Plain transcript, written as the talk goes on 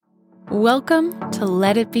Welcome to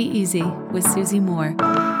Let It Be Easy with Susie Moore.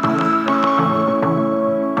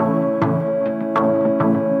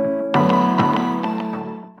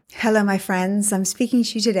 Hello, my friends. I'm speaking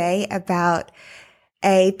to you today about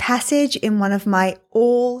a passage in one of my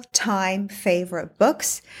all-time favorite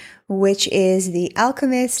books, which is The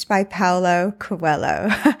Alchemist by Paulo Coelho.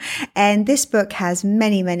 And this book has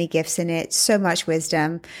many, many gifts in it, so much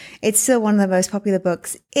wisdom. It's still one of the most popular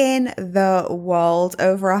books in the world.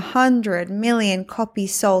 Over 100 million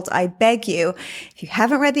copies sold. I beg you, if you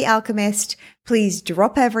haven't read The Alchemist, please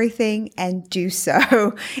drop everything and do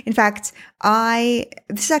so. In fact,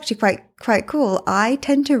 this is actually quite cool. I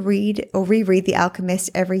tend to read or reread The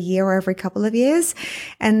Alchemist every year or every couple of years.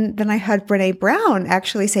 And then I heard Brené Brown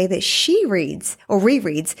actually say that she reads or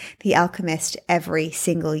rereads The Alchemist every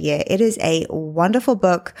single year. It is a wonderful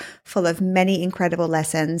book full of many incredible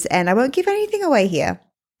lessons. And I won't give anything away here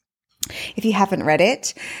if you haven't read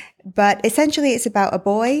it. But essentially, it's about a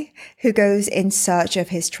boy who goes in search of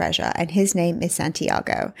his treasure, and his name is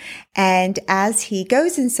Santiago. And as he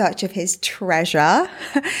goes in search of his treasure,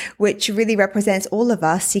 which really represents all of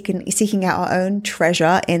us seeking out our own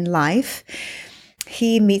treasure in life,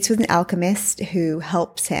 he meets with an alchemist who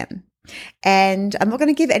helps him. And I'm not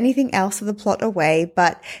going to give anything else of the plot away,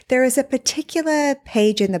 but there is a particular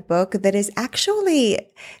page in the book that is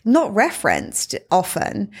actually not referenced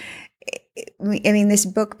often. I mean, this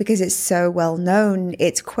book, because it's so well known,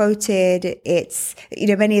 it's quoted,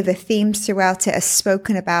 many of the themes throughout it are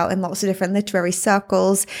spoken about in lots of different literary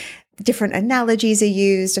circles. Different analogies are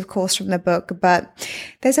used, of course, from the book, but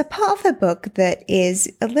there's a part of the book that is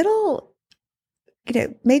a little,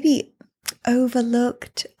 maybe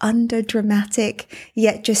overlooked, underdramatic,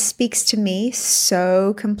 yet just speaks to me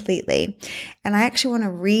so completely. And I actually want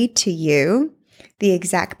to read to you the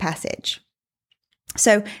exact passage.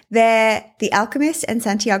 So the alchemist and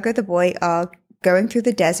Santiago the boy are going through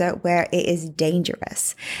the desert where it is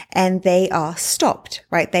dangerous, and they are stopped,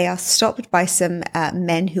 right? They are stopped by some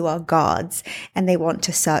men who are guards, and they want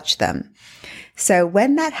to search them. So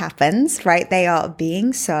when that happens, right, they are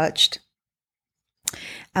being searched,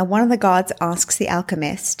 and one of the guards asks the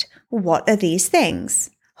alchemist, "What are these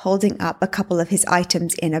things?" holding up a couple of his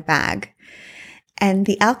items in a bag. And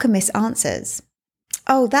the alchemist answers,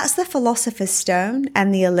 "Oh, that's the Philosopher's Stone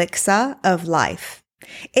and the elixir of life.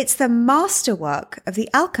 It's the masterwork of the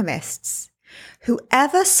alchemists.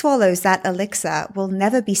 Whoever swallows that elixir will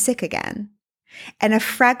never be sick again. And a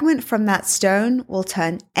fragment from that stone will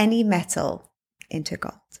turn any metal into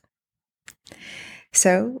gold."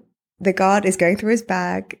 So the guard is going through his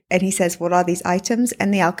bag and he says, "What are these items?"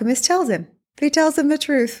 And the alchemist tells him. He tells him the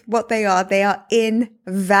truth, what they are. They are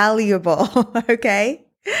invaluable, okay?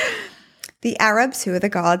 The Arabs, who are the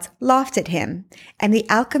guards, laughed at him, and the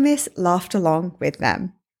alchemist laughed along with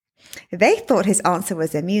them. They thought his answer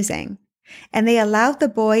was amusing, and they allowed the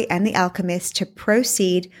boy and the alchemist to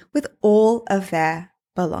proceed with all of their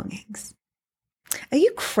belongings. "Are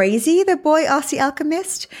you crazy?" the boy asked the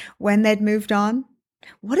alchemist when they'd moved on.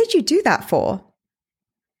 "What did you do that for?"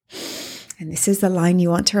 And this is the line you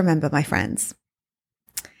want to remember, my friends.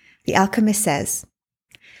 The alchemist says,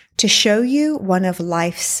 "To show you one of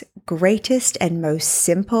life's greatest and most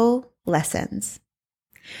simple lessons.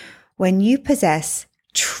 When you possess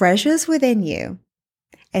treasures within you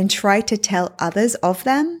and try to tell others of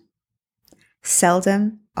them,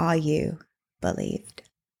 seldom are you believed."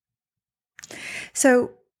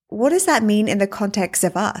 So what does that mean in the context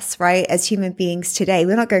of us, right? As human beings today,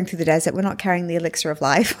 we're not going through the desert. We're not carrying the elixir of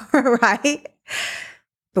life, right?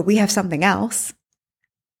 But we have something else.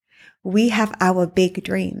 We have our big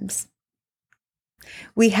dreams.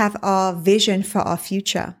 We have our vision for our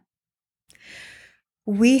future.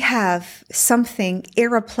 We have something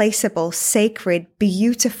irreplaceable, sacred,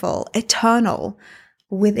 beautiful, eternal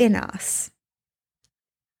within us.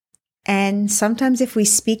 And sometimes if we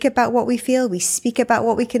speak about what we feel, we speak about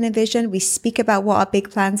what we can envision, we speak about what our big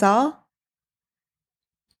plans are,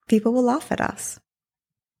 people will laugh at us.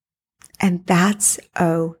 And that's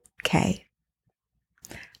okay.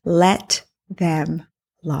 Let them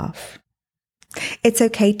laugh. It's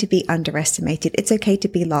okay to be underestimated. It's okay to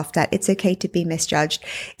be laughed at. It's okay to be misjudged.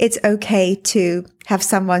 It's okay to have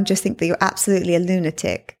someone just think that you're absolutely a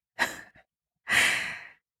lunatic.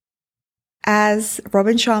 As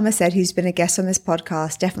Robin Sharma said, who's been a guest on this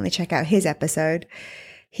podcast, definitely check out his episode.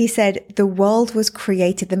 He said, the world was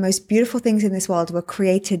created, the most beautiful things in this world were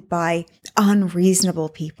created by unreasonable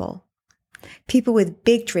people. People with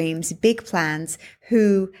big dreams, big plans,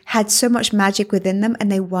 who had so much magic within them and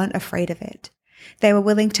they weren't afraid of it. They were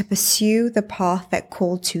willing to pursue the path that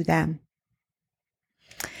called to them.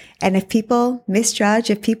 And if people misjudge,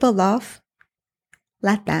 if people laugh,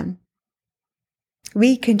 let them.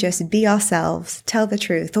 We can just be ourselves, tell the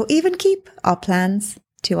truth, or even keep our plans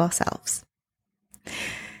to ourselves.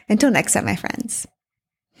 Until next time, my friends,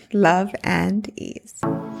 love and ease.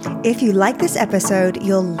 If you like this episode,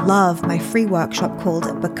 you'll love my free workshop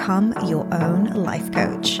called Become Your Own Life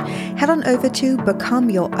Coach. Head on over to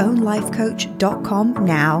becomeyourownlifecoach.com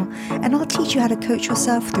now, and I'll teach you how to coach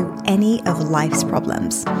yourself through any of life's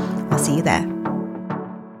problems. I'll see you there.